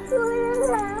ஏறிக்கலாம்.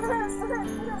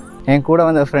 என் கூட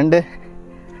வந்த ஃப்ரெண்டு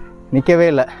நிற்கவே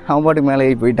இல்லை, அவன் பாட்டுக்கு மேலே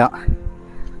ஏறி போயிட்டான்.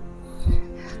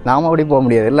 நாம அப்படி போக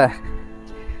முடியாது இல்லை,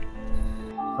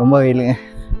 ரொம்ப வெயிலுங்க.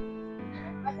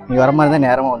 நீங்கள் வர மாதிரி தான்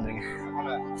நேரமாக வந்துடுங்க.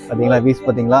 பார்த்தீங்களா பீச்,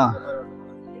 பார்த்தீங்களா,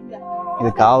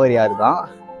 இது காவேரி ஆறு தான்.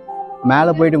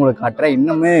 மேலே போயிட்டு உங்களுக்கு காட்டுறேன்,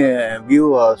 இன்னுமே வியூ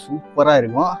சூப்பராக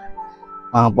இருக்கும்.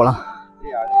 போகலாம்.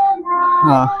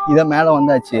 இதை மேலே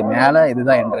வந்தாச்சு. மேலே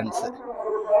இதுதான் என்ட்ரன்ஸு,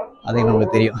 அது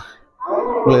நம்மளுக்கு தெரியும்.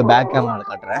 உங்களுக்கு பேக் கேமராவில்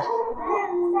காட்டுறேன்.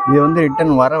 இது வந்து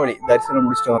ரிட்டன் வர வழி, தரிசனம்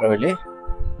முடிச்சுட்டு வர வழி.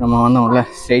 நம்ம வந்தோம்ல,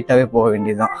 ஸ்ட்ரெயிட்டாகவே போக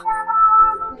வேண்டியதுதான்.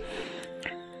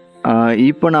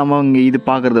 இப்போ நாம் இங்கே இது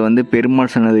பார்க்குறது வந்து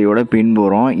பெருமாள் சன்னதியோட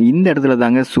பின்புறம். இந்த இடத்துல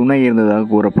தாங்க சுனை இருந்ததாக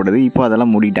கூறப்படுது. இப்போ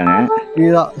அதெல்லாம் மூடிட்டாங்க.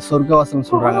 இதுதான் சொர்க்கவாசம்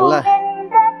சொல்கிறாங்கல்ல,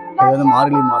 இது வந்து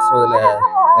மார்கழி மாதத்தில்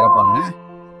இறப்பாங்க.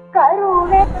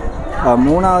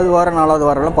 3வது வாரம் 4வது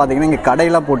வாரம்லாம் பார்த்தீங்கன்னா இங்கே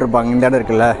கடையெல்லாம் போட்டிருப்பாங்க. இந்த இடம்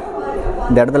இருக்குல்ல,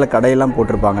 இந்த இடத்துல கடையெல்லாம்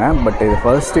போட்டிருப்பாங்க. பட் இது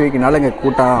ஃபர்ஸ்ட் வீக்குனால இங்கே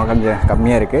கூட்டம் கொஞ்சம்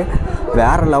கம்மியாக இருக்குது.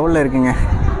 வேறு லெவலில் இருக்குங்க.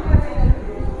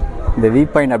 இந்த வியூ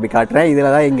பாயிண்ட் அப்படி காட்டுறேன்.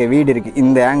 இதில் தான் எங்கள் வீடு இருக்குது.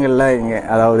 இந்த ஆங்கிளில் இங்கே,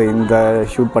 அதாவது இந்த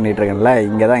ஷூட் பண்ணிகிட்ருக்கேன்ல,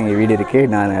 இங்கே தான் எங்கள் வீடு இருக்குது.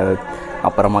 நான் அதை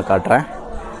அப்புறமா காட்டுறேன்.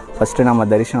 ஃபஸ்ட்டு நம்ம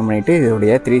தரிசனம் பண்ணிவிட்டு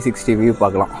இதோடைய 360 வியூ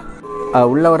பார்க்கலாம்.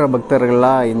 உள்ளே வர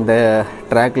பக்தர்கள்லாம் இந்த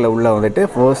ட்ராக்கில் உள்ளே வந்துட்டு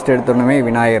ஃபர்ஸ்ட் எடுத்தோன்னே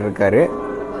விநாயகர் இருக்கார்,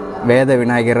 வேத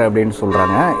விநாயகர் அப்படின்னு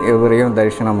சொல்கிறாங்க. இவரையும்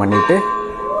தரிசனம் பண்ணிவிட்டு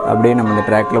அப்படியே நம்ம இந்த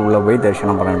ட்ராக்கில் உள்ளே போய்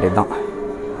தரிசனம் பண்ண வேண்டியது தான்.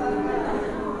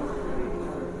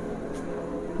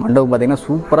 மண்டபம் பார்த்திங்கன்னா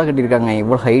சூப்பராக கட்டியிருக்காங்க.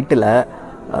 இவ்வளோ ஹைட்டில்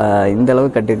இந்தளவு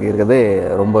கட்டியிருக்கிறது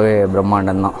ரொம்பவே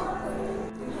பிரம்மாண்டம் தான்.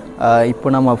 இப்போ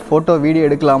நம்ம ஃபோட்டோ வீடியோ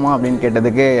எடுக்கலாமா அப்படின்னு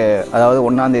கேட்டதுக்கு, அதாவது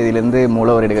 1ஆம் தேதியிலேருந்து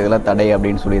மூலவர் எடுக்கிறதுலாம் தடை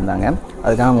அப்படின்னு சொல்லியிருந்தாங்க.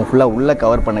 அதுக்காக நம்ம ஃபுல்லாக உள்ளே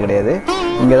கவர் பண்ண கிடையாது.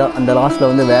 இங்கே தான் அந்த லாஸ்ட்டில்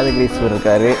வந்து வேதகிரீஸ்வரர்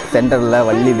இருக்கார், சென்டரில்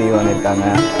வள்ளி தெய்வம் இருக்காங்க,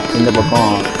 இந்த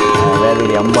பக்கம்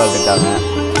வேதகிரி அம்பாள் இருக்காங்க.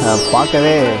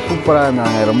 பார்க்கவே சூப்பராக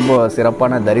இருந்தாங்க. ரொம்ப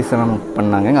சிறப்பான தரிசனம்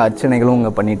பண்ணாங்க. இங்கே அர்ச்சனைகளும்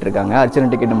இங்கே பண்ணிகிட்ருக்காங்க. அர்ச்சனை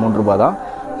டிக்கெட்டு 3 ரூபா தான்.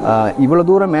 இவ்வளோ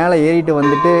தூரம் மேலே ஏறிட்டு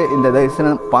வந்துட்டு இந்த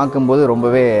தரிசனம் பார்க்கும்போது ரொம்ப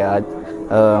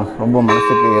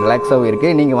மனசுக்கு ரிலாக்ஸாகவும்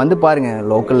இருக்குது. நீங்கள் வந்து பாருங்கள்,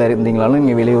 லோக்கலில் இருந்தீங்களாலும்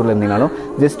நீங்கள் வெளியூரில் இருந்தீங்கனாலும்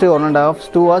ஜஸ்ட்டு 1.5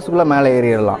 2 ஹவர்ஸுக்குள்ளே மேலே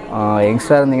ஏறிடலாம்.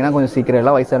 யங்ஸ்டராக இருந்தீங்கன்னா கொஞ்சம் சீக்கிரம்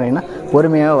எல்லாம், வயசாக இருந்தீங்கன்னா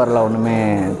பொறுமையாக வரலாம், ஒன்றுமே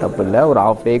தப்பு இல்லை. ஒரு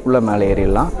 ½ டேக்குள்ளே மேலே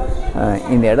ஏறிடலாம்.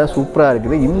 இந்த இடம் சூப்பராக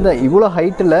இருக்குது. இவ்வளோ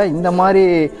ஹைட்டில் இந்த மாதிரி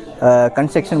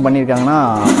கன்ஸ்ட்ரக்ஷன் பண்ணியிருக்காங்கன்னா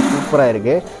சூப்பராக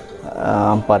இருக்குது.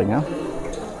 பாருங்கள்,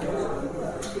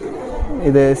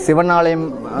 இது சிவன் ஆலயம்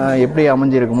எப்படி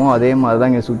அமைஞ்சிருக்குமோ அதே மாதிரி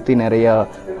தான் இங்கே சுற்றி நிறையா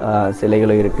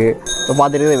சிலைகளும் இருக்குது. இப்போ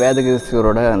பார்த்துட்டு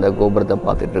வேதகிரீஸ்வரோட அந்த கோபுரத்தை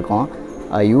பார்த்துட்ருக்கோம்.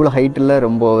 இவ்வளோ ஹைட்டில்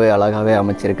ரொம்பவே அழகாகவே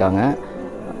அமைச்சிருக்காங்க.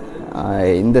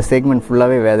 இந்த செக்மெண்ட்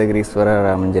ஃபுல்லாகவே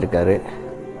வேதகிரீஸ்வரர் அமைஞ்சிருக்காரு.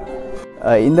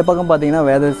 இந்த பக்கம் பார்த்தீங்கன்னா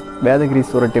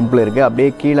வேதகிரீஸ்வரர் டெம்பிள் இருக்குது. அப்படியே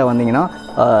கீழே வந்தீங்கன்னா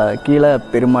கீழே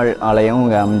பெருமாள் ஆலயம்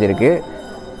இங்கே அமைஞ்சிருக்கு.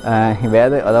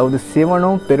 அதாவது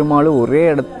சிவனும் பெருமாளும் ஒரே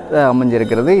இடத்துல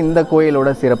அமைஞ்சிருக்கிறது இந்த கோயிலோட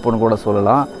சிறப்புன்னு கூட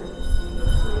சொல்லலாம்.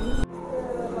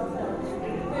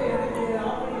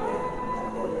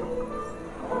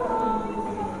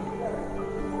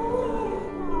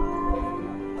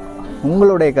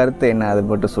 உங்களுடைய கருத்து என்ன, அது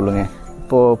மட்டும் சொல்லுங்கள்.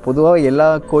 இப்போது பொதுவாக எல்லா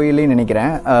கோயிலையும்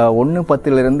நினைக்கிறேன்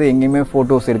 1-10 எங்கேயுமே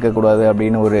ஃபோட்டோஸ் இருக்கக்கூடாது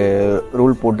அப்படின்னு ஒரு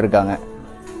ரூல் போட்டிருக்காங்க.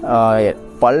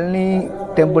 பழனி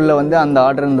டெம்பிளில் வந்து அந்த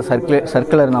ஆர்டர், இந்த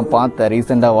சர்க்குலர் நான் பார்த்தேன்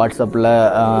ரீசெண்டாக வாட்ஸ்அப்பில்,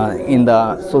 இந்த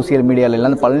சோசியல் மீடியாவிலலாம்.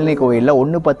 அந்த பழனி கோயிலில்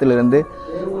 1-10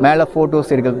 மேலே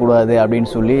ஃபோட்டோஸ் இருக்கக்கூடாது அப்படின்னு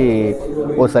சொல்லி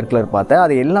ஒரு சர்க்குலர் பார்த்தேன்.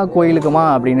 அது எல்லா கோயிலுக்குமா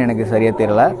அப்படின்னு எனக்கு சரியாக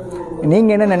தெரியல.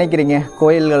 நீங்கள் என்ன நினைக்கிறீங்க?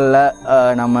 கோயில்களில்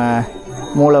நம்ம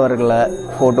மூலவர்களை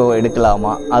ஃபோட்டோ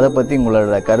எடுக்கலாமா? அதை பற்றி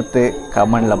உங்களோட கருத்து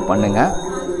கமெண்டில் பண்ணுங்கள்.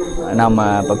 நம்ம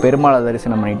இப்போ பெருமாளை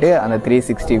தரிசனம் பண்ணிவிட்டு அந்த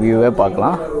 360 வியூவே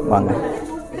பார்க்கலாம் வாங்க.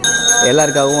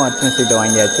 எல்லாருக்காகவும் அர்ச்சனை சீட்டை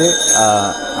வாங்கியாச்சு.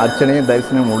 அர்ச்சனையும்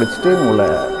தரிசனம் முடிச்சுட்டு உங்களை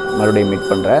மறுபடியும் மீட்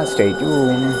பண்ணுறேன். Stay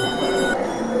tune.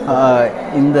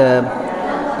 இந்த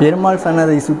பெருமாள்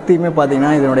சன்னதி சுற்றியுமே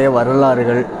பார்த்திங்கன்னா இதனுடைய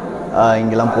வரலாறுகள்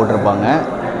இங்கெல்லாம் போட்டிருப்பாங்க.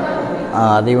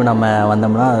 அதையும் நம்ம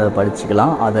வந்தோம்னா அதை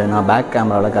படிச்சுக்கலாம். அதை நான் பேக்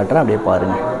கேமராவில் காட்டுறேன், அப்படியே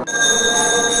பாருங்கள்.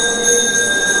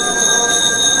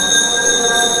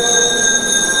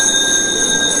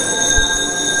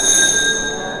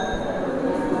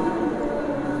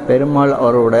 பெருமாள்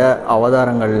அவரோட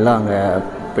அவதாரங்கள்லாம் அங்கே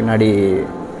பின்னாடி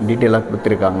டீட்டெயிலாக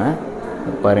கொடுத்துருக்காங்க.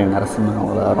 பாரு, நரசிம்மன்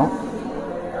அவதாரம்,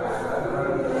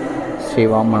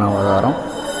 ஸ்ரீவாமன் அவதாரம்,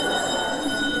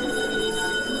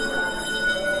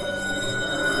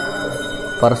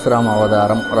 பரசுராம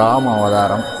அவதாரம், ராம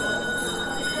அவதாரம்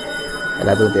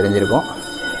எல்லாத்துக்கும் தெரிஞ்சிருக்கும்,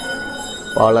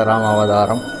 பாலராம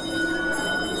அவதாரம்,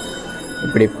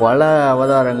 இப்படி பல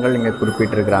அவதாரங்கள் இங்கே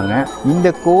குறிப்பிட்டிருக்கிறாங்க. இந்த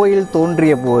கோயில்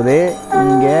தோன்றிய போது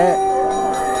இங்கே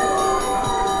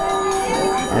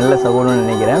நல்ல சகோதரன்னு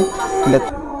நினைக்கிறேன்.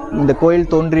 இந்த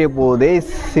கோயில் தோன்றிய போதே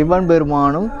சிவன்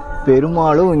பெருமானும்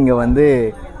பெருமாளும் இங்கே வந்து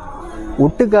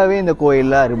ஒட்டுக்காகவே இந்த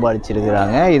கோயிலில்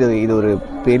அருள்பாலிச்சிருக்கிறாங்க. இது ஒரு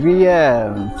பெரிய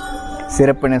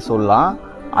சிறப்புன்னு சொல்லலாம்.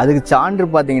 அதுக்கு சான்று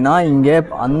பார்த்திங்கன்னா இங்கே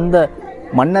அந்த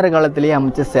மன்னர் காலத்திலேயே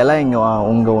அமைச்ச சிலை இங்கே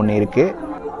ஒன்று இருக்குது.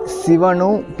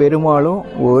 சிவனும் பெருமாளும்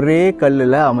ஒரே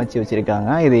கல்லில் அமைச்சு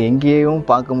வச்சுருக்காங்க. இது எங்கேயும்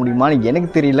பார்க்க முடியுமான்னு எனக்கு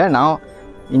தெரியல. நான்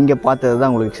இங்கே பார்த்தது தான்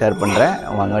உங்களுக்கு ஷேர் பண்ணுறேன்.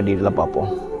 வாங்க டீட்டெயிலாக பார்ப்போம்.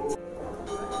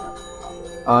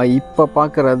 இப்போ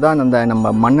பார்க்குறது தான் அந்த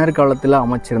நம்ம மன்னர் காலத்தில்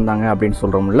அமைச்சிருந்தாங்க அப்படின்னு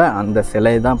சொல்கிறோம்ல, அந்த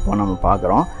சிலை தான் இப்போ நம்ம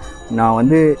பார்க்குறோம். நான்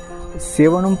வந்து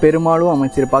சிவனும் பெருமாளும்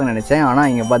அமைச்சிருப்பாங்கன்னு நினச்சேன். ஆனால்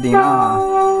இங்கே பார்த்தீங்கன்னா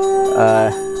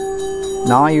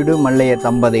நாயுடு மல்லைய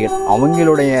தம்பதிகள்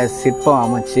அவங்களுடைய சிற்பம்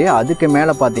அமைச்சு, அதுக்கு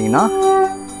மேலே பார்த்தீங்கன்னா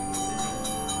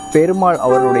பெருமாள்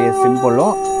அவருடைய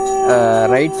சிம்பிளும்,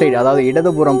 ரைட் சைடு அதாவது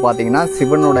இடதுபுறம் பார்த்தீங்கன்னா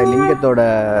சிவனோட லிங்கத்தோட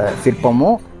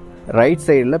சிற்பமும், ரைட்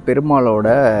சைடில் பெருமாளோட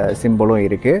சிம்பிளும்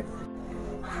இருக்குது.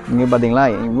 இங்கே பார்த்தீங்களா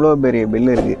இவ்வளோ பெரிய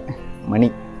பில்லு இருக்குது. மணி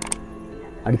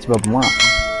அடித்து பார்ப்போமா?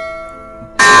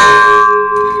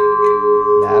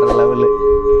 வேறு லெவலு,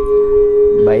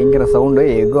 பயங்கர சவுண்டு,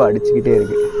 எங்கோ அடிச்சுக்கிட்டே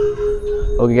இருக்குது.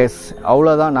 ஓகே கேஸ்,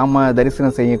 அவ்வளோதான். நாம்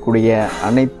தரிசனம் செய்யக்கூடிய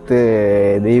அனைத்து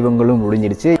தெய்வங்களும்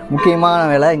முடிஞ்சிடுச்சு. முக்கியமான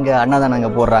வேலை இங்கே அன்னதானம்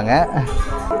அங்கே போடுறாங்க.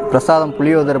 பிரசாதம்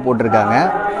புளியோதரை போட்டிருக்காங்க.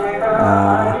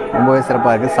 ரொம்பவே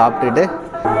சிறப்பாக இருக்குது. சாப்பிட்டுட்டு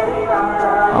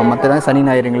மற்ற சனி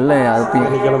ஞாயிறுங்களில் அது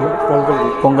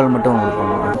பொங்கல் மட்டும்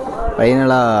கொடுப்பாங்க.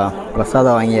 ஃபைனலாக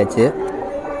பிரசாதம் வாங்கியாச்சு.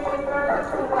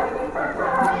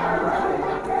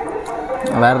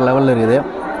 வேறு லெவலில் இருக்குது.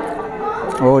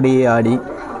 ஓடி ஆடி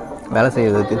வேலை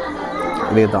செய்வதற்கு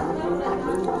இதே தான்.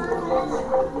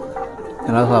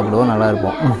 நல்லா சாப்பிடுவோம், நல்லா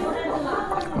இருப்போம்.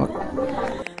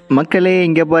 மக்களே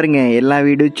இங்கே பாருங்கள், எல்லா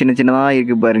வீடும் சின்ன சின்னதாக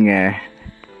இருக்குது பாருங்கள்.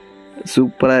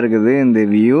 சூப்பராக இருக்குது இந்த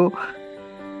வியூ.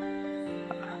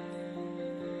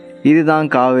 இதுதான்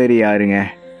காவேரி ஆறுங்க.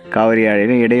 காவேரி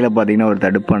ஆறு இடையில பார்த்தீங்கன்னா ஒரு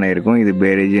தடுப்பணை இருக்கும். இது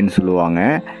பேரேஜின்னு சொல்லுவாங்க.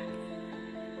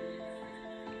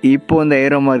 இப்போ இந்த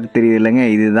ஏரோ மார்க் தெரியுது இல்லைங்க,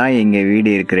 இதுதான் எங்கள் வீடு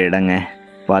இருக்கிற இடங்க.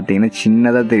 பார்த்தீங்கன்னா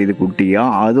சின்னதாக தெரியுது,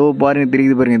 குட்டியாக. அதோ பாருங்கள்,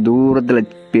 தெரியுது பாருங்கள், தூரத்தில்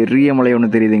பெரிய மலை ஒன்று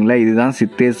தெரியுதுங்களா, இதுதான்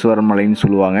சித்தேஸ்வர மலைன்னு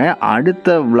சொல்லுவாங்க.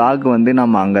 அடுத்த விளாக் வந்து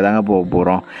நம்ம அங்கே தாங்க போக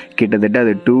போகிறோம். கிட்டத்தட்ட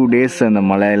அது 2 days அந்த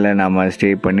மலையில் நம்ம ஸ்டே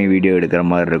பண்ணி வீடியோ எடுக்கிற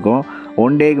மாதிரி இருக்கும்.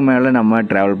 1 டேக்கு மேலே நம்ம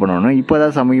ட்ராவல் பண்ணணும். இப்போ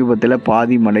தான் சமீபத்தில்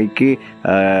பாதி மலைக்கு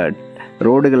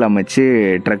ரோடுகள் அமைச்சு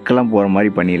ட்ரக்கெல்லாம் போகிற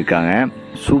மாதிரி பண்ணியிருக்காங்க.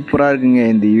 சூப்பராக இருக்குங்க.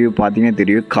 இந்த வியூ பார்த்தீங்கன்னா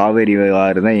தெரியும், காவேரி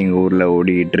ஆறு தான் எங்கள் ஊரில்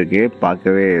ஓடிக்கிட்டு இருக்கு.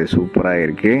 பார்க்கவே சூப்பராக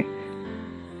இருக்குது.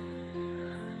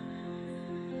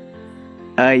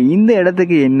 இந்த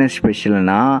இடத்துக்கு என்ன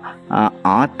ஸ்பெஷல்னா,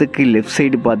 ஆற்றுக்கு லெஃப்ட்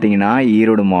சைடு பார்த்தீங்கன்னா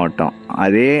ஈரோடு மாவட்டம்,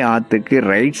 அதே ஆற்றுக்கு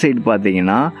ரைட் சைடு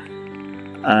பார்த்தீங்கன்னா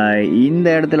இந்த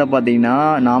இடத்துல பார்த்தீங்கன்னா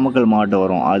நாமக்கல் மாவட்டம்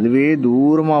வரும். அதுவே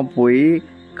தூரமாக போய்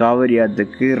காவிரி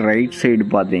ஆற்றுக்கு ரைட் சைடு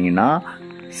பார்த்தீங்கன்னா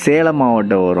சேலம்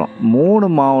மாவட்டம் வரும். 3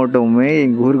 மாவட்டமுமே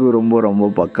எங்கள் ஊருக்கு ரொம்ப ரொம்ப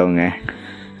பக்கங்க.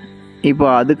 இப்போ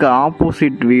அதுக்கு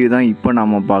ஆப்போசிட் வியூ தான் இப்போ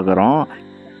நம்ம பார்க்குறோம்.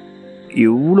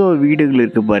 எவ்வளோ வீடுகள்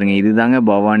இருக்குது பாருங்கள். இதுதாங்க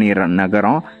பவானி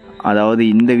நகரம். அதாவது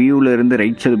இந்த வியூவில் இருந்து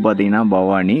ரைட் சைடு பார்த்தீங்கன்னா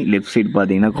பவானி, லெஃப்ட் சைடு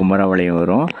பார்த்தீங்கன்னா குமரபாளையம்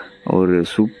வரும். ஒரு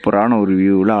சூப்பரான ஒரு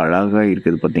வியூவில் அழகாக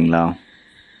இருக்குது பார்த்தீங்களா.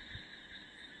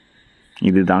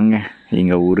 இது தாங்க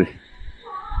எங்கள் ஊர்.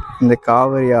 இந்த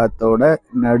காவிரி ஆற்றோட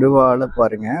நடுவால்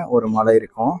பாருங்கள் ஒரு மலை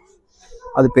இருக்கும்.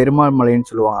 அது பெருமாள் மலைன்னு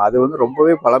சொல்லுவாங்க. அது வந்து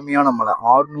ரொம்பவே பழமையான மலை,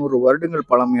 600 வருடங்கள்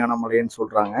பழமையான மலைன்னு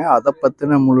சொல்கிறாங்க. அதை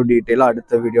பற்றின முழு டீட்டெயிலாக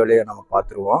அடுத்த வீடியோலேயே நம்ம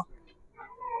பார்த்துருவோம்.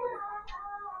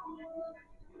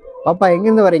 பாப்பா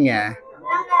எங்கேருந்து வரீங்க?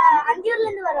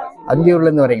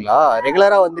 அந்தியூர்லேருந்து வரீங்களா?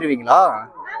 ரெகுலராக வந்துடுவீங்களா?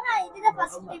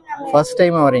 ஃபர்ஸ்ட்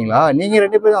டைம் வரீங்களா? நீங்கள்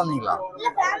 2 பேரும் வந்தீங்களா?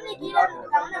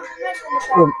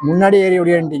 முன்னாடி ஏறி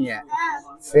ஓடியான்ட்டீங்க.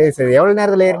 சரி சரி. எவ்வளோ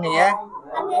நேரத்தில் ஏறினீங்க?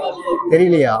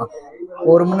 தெரியலையா?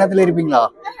 1 மணி நேரத்தில் இருப்பீங்களா?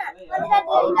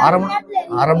 அரை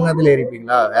மணி நேரத்தில்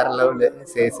இருப்பீங்களா? வேற லெவலு.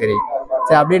 சரி சரி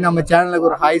சரி. அப்படியே நம்ம சேனலுக்கு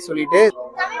ஒரு ஹாய் சொல்லிட்டு.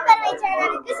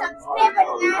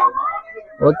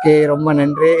 ஓகே, ரொம்ப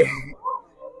நன்றி.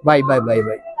 பாய் பாய் பாய்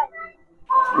பாய்.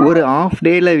 ஒரு ஆஃப்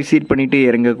டேயில் விசிட் பண்ணிவிட்டு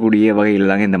இறங்கக்கூடிய வகையில்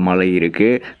தாங்க இந்த மலை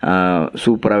இருக்குது.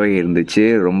 சூப்பராகவே இருந்துச்சு.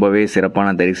 ரொம்பவே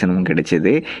சிறப்பான தரிசனமும்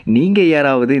கிடைச்சிது. நீங்கள்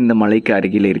யாராவது இந்த மலைக்கு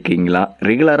அருகில் இருக்கீங்களா?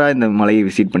 ரெகுலராக இந்த மலையை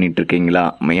விசிட் பண்ணிகிட்டு இருக்கீங்களா?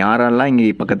 யாரெல்லாம்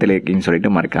இங்கே பக்கத்தில் இருக்கீங்கன்னு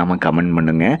சொல்லிட்டு மறக்காமல் கமெண்ட்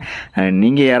பண்ணுங்கள்.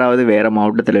 நீங்கள் யாராவது வேறு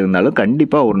மாவட்டத்தில் இருந்தாலும்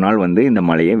கண்டிப்பாக ஒரு நாள் வந்து இந்த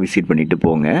மலையை விசிட் பண்ணிவிட்டு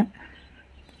போங்க.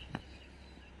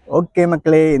 ஓகே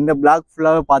மக்களே, இந்த பிளாக்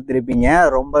ஃபுல்லாகவே பார்த்துருப்பீங்க.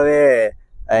 ரொம்பவே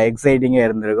எக்ஸைட்டிங்காக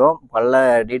இருந்திருக்கும். பல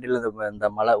டீட்டெயில் இந்த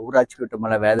மலை ஊராட்சிக்கோட்டை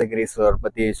மலை வேதகிரீஸ்வரர்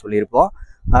பற்றி சொல்லியிருப்போம்.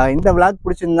 இந்த பிளாக்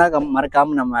பிடிச்சிருந்தா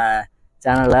மறக்காமல் நம்ம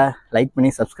சேனலை லைக் பண்ணி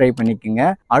சப்ஸ்கிரைப் பண்ணிக்கோங்க.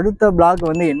 அடுத்த பிளாக்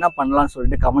வந்து என்ன பண்ணலாம்னு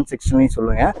சொல்லிட்டு கமெண்ட் செக்ஷன்லையும்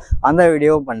சொல்லுங்கள். அந்த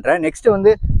வீடியோவும் பண்ணுறேன். நெக்ஸ்ட்டு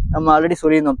வந்து நம்ம ஆல்ரெடி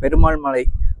சொல்லியிருந்தோம் பெருமாள் மலை.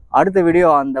 அடுத்த வீடியோ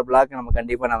அந்த பிளாக் நம்ம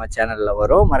கண்டிப்பாக நம்ம சேனலில்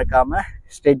வரும். மறக்காமல்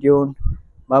ஸ்டே டியூன்.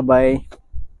 பாய்.